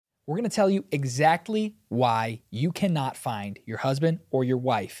We're going to tell you exactly why you cannot find your husband or your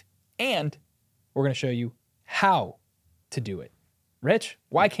wife. And we're going to show you how to do it. Rich,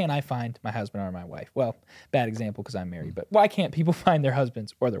 why can't I find my husband or my wife? Well, bad example because I'm married, but why can't people find their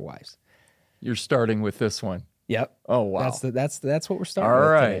husbands or their wives? You're starting with this one. Yep. Oh, wow. That's what we're starting All with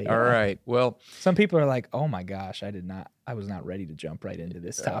right. today. All right. Well, some people are like, "Oh my gosh, I was not ready to jump right into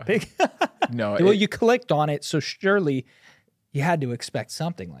this topic." No. Well, you clicked on it, so surely you had to expect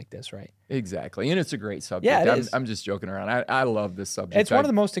something like this, right? Exactly. And it's a great subject. Yeah, it is. I'm just joking around. I love this subject. It's one of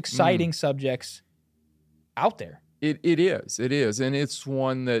the most exciting subjects out there. It is. It is. And it's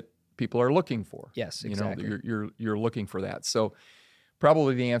one that people are looking for. Yes, exactly. You're looking for that. So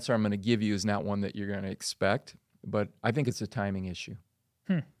probably the answer I'm going to give you is not one that you're going to expect, but I think it's a timing issue.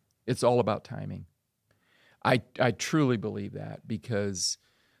 It's all about timing. I truly believe that because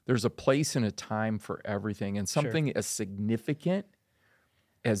there's a place and a time for everything, and something as significant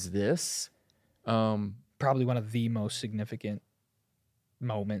as this. Probably one of the most significant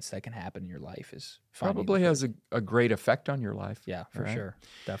moments that can happen in your life is probably has a great effect on your life. Yeah, for sure.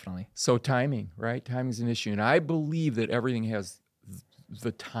 Definitely. So timing, right? Timing is an issue. And I believe that everything has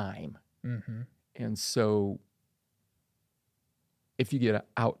the time. Mm-hmm. And so if you get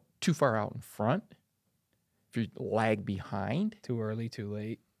out too far out in front, if you lag behind. Too early, too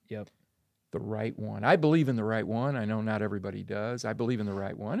late. Yep. The right one. I believe in the right one. I know not everybody does. I believe in the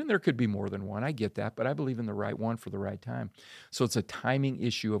right one, and there could be more than one. I get that, but I believe in the right one for the right time. So it's a timing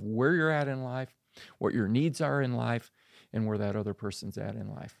issue of where you're at in life, what your needs are in life, and where that other person's at in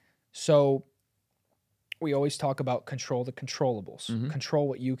life. So we always talk about control the controllables, control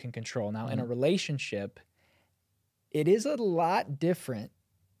what you can control. Now, in a relationship, it is a lot different.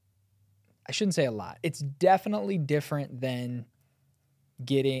 I shouldn't say a lot. It's definitely different than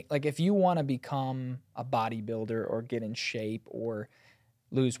getting, like if you want to become a bodybuilder or get in shape or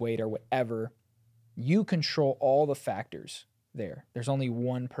lose weight or whatever, you control all the factors there. There's only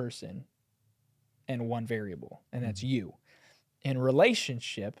one person and one variable, and that's you. In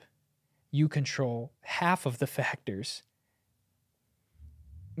relationship, you control half of the factors,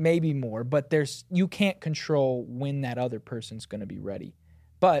 maybe more, but you can't control when that other person's going to be ready.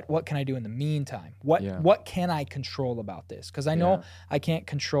 But what can I do in the meantime? What can I control about this? Because I know I can't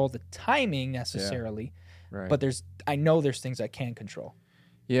control the timing necessarily, but I know there's things I can control.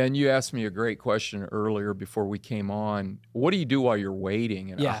 Yeah, and you asked me a great question earlier before we came on. What do you do while you're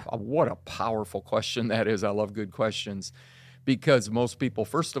waiting? And what a powerful question that is. I love good questions because most people,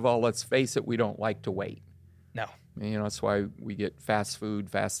 first of all, let's face it, we don't like to wait. No. That's why we get fast food,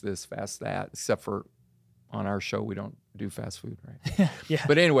 fast this, fast that, except for on our show, we don't do fast food, right? Yeah.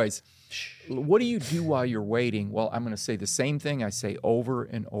 But anyways, what do you do while you're waiting? Well, I'm going to say the same thing I say over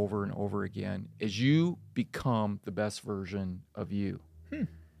and over and over again. As you become the best version of you,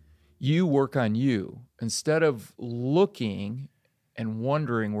 you work on you. Instead of looking and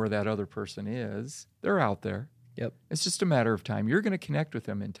wondering where that other person is, they're out there. Yep. It's just a matter of time. You're going to connect with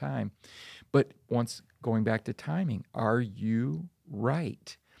them in time. But once going back to timing, are you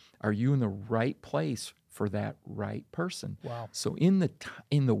right? Are you in the right place for that right person? Wow. So in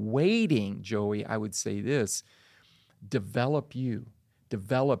the waiting, Joey, I would say this: develop you.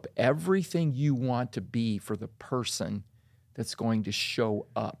 Develop everything you want to be for the person that's going to show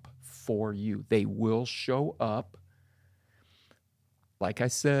up for you. They will show up. Like I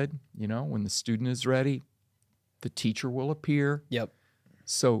said, when the student is ready, the teacher will appear. Yep.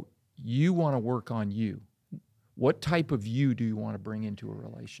 So you want to work on you. What type of you do you want to bring into a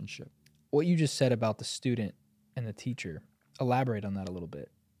relationship? What you just said about the student and the teacher, elaborate on that a little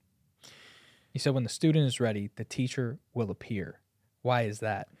bit. You said when the student is ready, the teacher will appear. Why is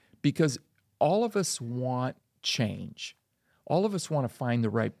that? Because all of us want change. All of us want to find the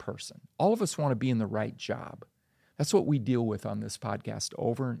right person. All of us want to be in the right job. That's what we deal with on this podcast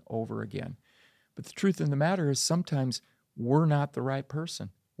over and over again. But the truth of the matter is sometimes we're not the right person.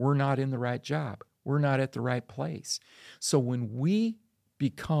 We're not in the right job. We're not at the right place. So when we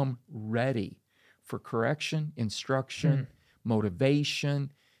become ready for correction, instruction,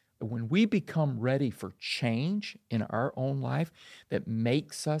 motivation, when we become ready for change in our own life that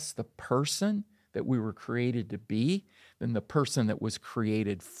makes us the person that we were created to be, then the person that was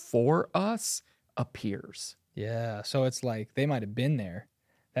created for us appears. Yeah, so it's like they might have been there.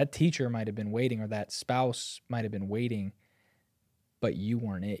 That teacher might have been waiting, or that spouse might have been waiting, but you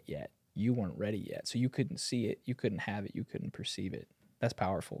weren't it yet. You weren't ready yet. So you couldn't see it. You couldn't have it. You couldn't perceive it. That's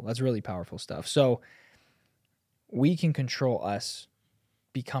powerful. That's really powerful stuff. So we can control us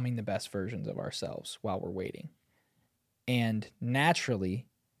becoming the best versions of ourselves while we're waiting. And naturally,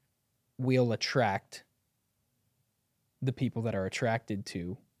 we'll attract the people that are attracted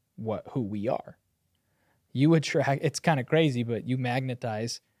to who we are. You attract, it's kind of crazy, but you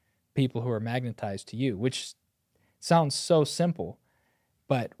magnetize people who are magnetized to you, which sounds so simple.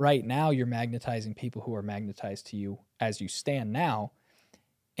 But right now you're magnetizing people who are magnetized to you as you stand now.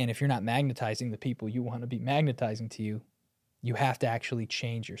 And if you're not magnetizing the people you want to be magnetizing to you, you have to actually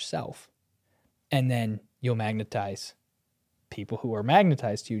change yourself. And then you'll magnetize people who are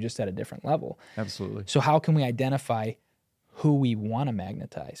magnetized to you just at a different level. Absolutely. So how can we identify who we want to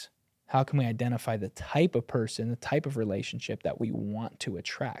magnetize? How can we identify the type of person, the type of relationship that we want to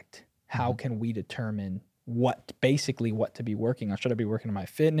attract? How can we determine what to be working on? Should I be working on my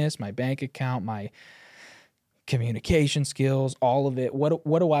fitness, my bank account, my communication skills, all of it? What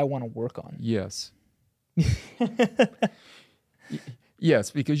do I want to work on? Yes.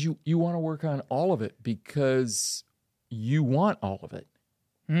 Yes, because you want to work on all of it because you want all of it.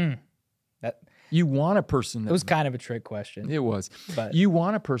 You want a person that... It was kind of a trick question. It was. But you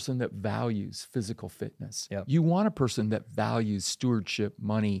want a person that values physical fitness. Yep. You want a person that values stewardship,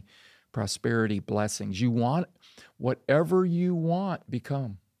 money, prosperity, blessings. You want whatever you want,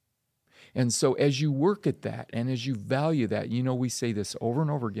 become. And so as you work at that and as you value that, we say this over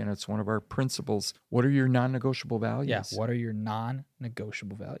and over again. It's one of our principles. What are your non-negotiable values? Yeah. What are your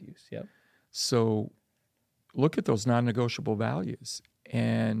non-negotiable values? Yep. So look at those non-negotiable values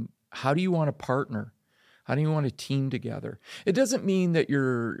and how do you want to partner? How do you want to team together? It doesn't mean that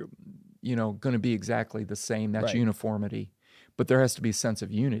you're, going to be exactly the same. That's right. Uniformity. But there has to be a sense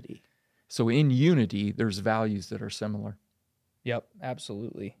of unity. So in unity, there's values that are similar. Yep,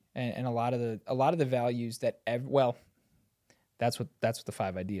 absolutely. And a lot of the values that that's what the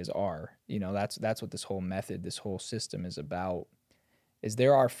 5 ideas are. That's what this whole method, this whole system is about. Is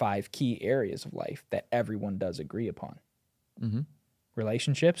there are 5 key areas of life that everyone does agree upon. Mm-hmm.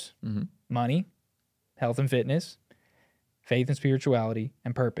 Relationships, money, health and fitness, faith and spirituality,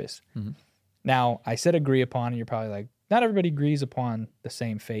 and purpose. Mm-hmm. Now, I said agree upon, and you're probably like, not everybody agrees upon the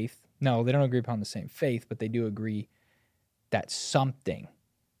same faith. No, they don't agree upon the same faith, but they do agree that something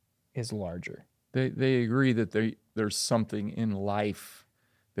is larger. They agree that there's something in life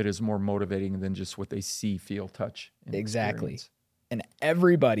that is more motivating than just what they see, feel, touch, and Exactly. experience. And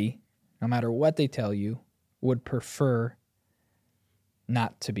everybody, no matter what they tell you, would prefer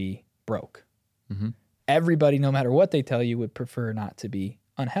not to be broke. Mm-hmm. Everybody, no matter what they tell you, would prefer not to be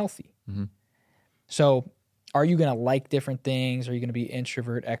unhealthy. Mm-hmm. So are you going to like different things? Are you going to be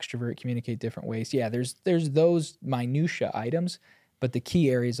introvert, extrovert, communicate different ways? Yeah, there's those minutia items, but the key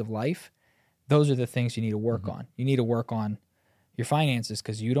areas of life, those are the things you need to work on. You need to work on your finances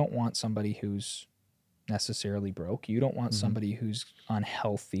because you don't want somebody who's necessarily broke. You don't want somebody who's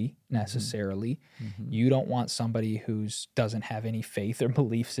unhealthy necessarily. You don't want somebody who doesn't have any faith or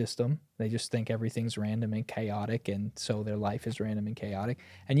belief system. They just think everything's random and chaotic, and so their life is random and chaotic.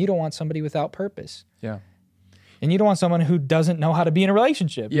 And you don't want somebody without purpose. Yeah. And you don't want someone who doesn't know how to be in a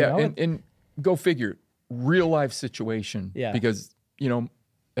relationship. Yeah, and go figure, real life situation. Yeah. Because,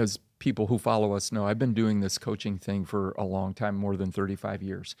 as people who follow us know, I've been doing this coaching thing for a long time, more than 35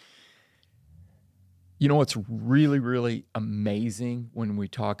 years. What's really, really amazing when we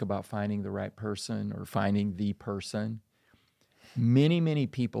talk about finding the right person or finding the person? Many, many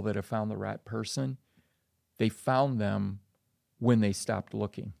people that have found the right person, they found them when they stopped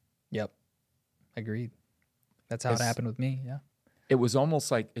looking. Yep. Agreed. That's how it happened with me. Yeah. It was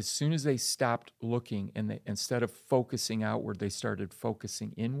almost like as soon as they stopped looking and instead of focusing outward, they started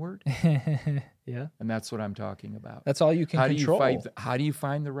focusing inward. Yeah. And that's what I'm talking about. That's all you can control. How do you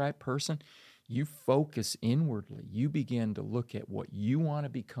find the right person? You focus inwardly. You begin to look at what you want to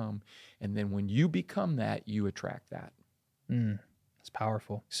become. And then when you become that, you attract that. That's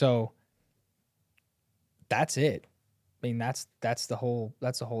powerful. So that's it. I mean, that's the whole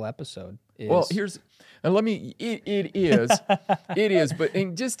episode. Well, it is,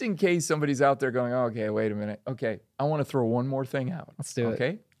 but just in case somebody's out there going, oh, okay, wait a minute. Okay, I want to throw one more thing out. Let's do it.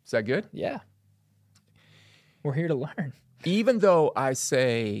 Okay, is that good? Yeah. We're here to learn. Even though I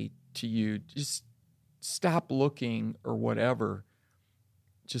say to you, just stop looking or whatever,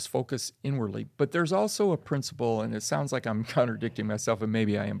 just focus inwardly. But there's also a principle, and it sounds like I'm contradicting myself, and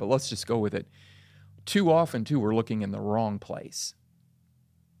maybe I am, but let's just go with it. Too often, too, we're looking in the wrong place.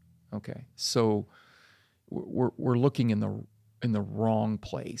 Okay, so we're looking in the wrong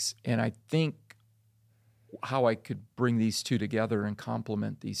place, and I think how I could bring these two together and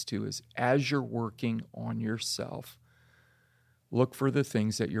complement these two is as you're working on yourself, look for the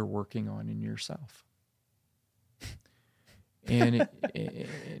things that you're working on in yourself. And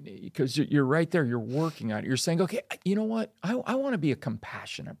because you're right there, you're working on it. You're saying, okay, you know what? I want to be a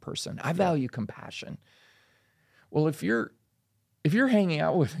compassionate person. I value compassion. Well, if you're if you're hanging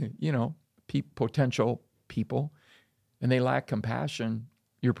out with, potential people and they lack compassion,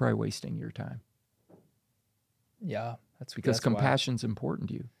 you're probably wasting your time. Yeah. Because compassion's important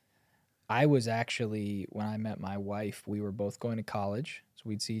to you. I was actually, when I met my wife, we were both going to college. So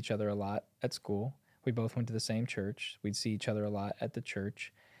we'd see each other a lot at school. We both went to the same church. We'd see each other a lot at the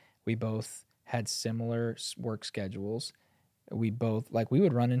church. We both had similar work schedules. We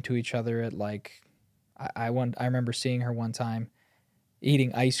would run into each other at I remember seeing her one time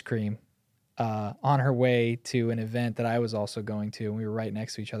eating ice cream on her way to an event that I was also going to, and we were right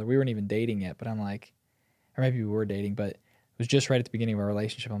next to each other. We weren't even dating yet, but I'm like, or maybe we were dating, but it was just right at the beginning of our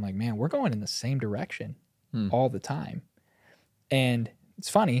relationship. I'm like, man, we're going in the same direction all the time. And it's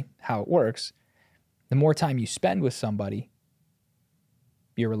funny how it works. The more time you spend with somebody,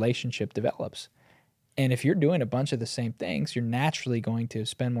 your relationship develops. And if you're doing a bunch of the same things, you're naturally going to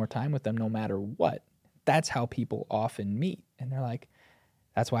spend more time with them no matter what. That's how people often meet. And they're like,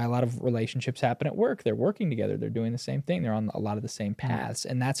 that's why a lot of relationships happen at work. They're working together. They're doing the same thing. They're on a lot of the same paths.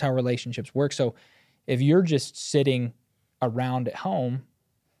 And that's how relationships work. So if you're just sitting around at home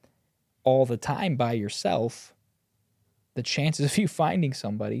all the time by yourself, the chances of you finding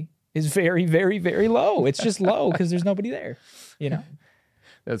somebody is very, very, very low. It's just low because there's nobody there,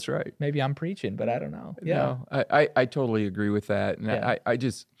 That's right. Maybe I'm preaching, but I don't know. Yeah. No, I totally agree with that. And I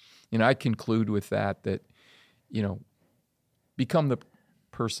just, I conclude with that, become the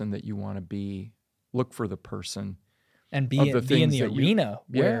person that you want to be. Look for the person. And be in the arena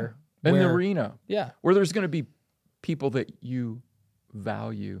where in the arena. Yeah. Where there's going to be people that you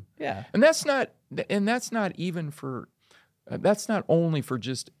value. Yeah. And that's not even for, that's not only for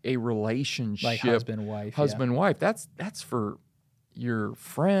just a relationship. Like husband-wife. That's for your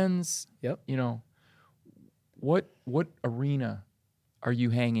friends. Yep. What arena are you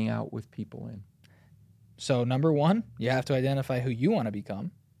hanging out with people in? So number one, you have to identify who you want to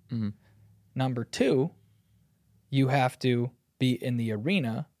become. Mm-hmm. Number two, you have to be in the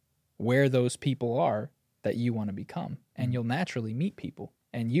arena where those people are that you want to become. And you'll naturally meet people.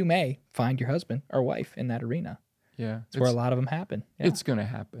 And you may find your husband or wife in that arena. Yeah. It's where a lot of them happen. Yeah. It's going to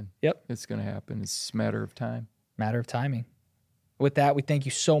happen. Yep. It's going to happen. It's a matter of time. Matter of timing. With that, we thank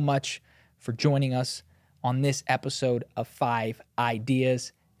you so much for joining us on this episode of 5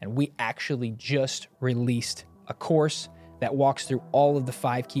 Ideas. And we actually just released a course that walks through all of the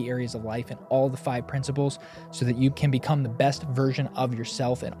 5 key areas of life and all the 5 principles so that you can become the best version of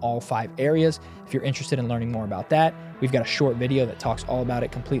yourself in all 5 areas. If you're interested in learning more about that, we've got a short video that talks all about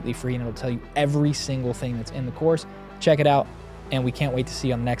it completely free, and it'll tell you every single thing that's in the course. Check it out, and we can't wait to see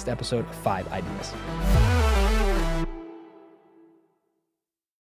you on the next episode of 5 Ideas.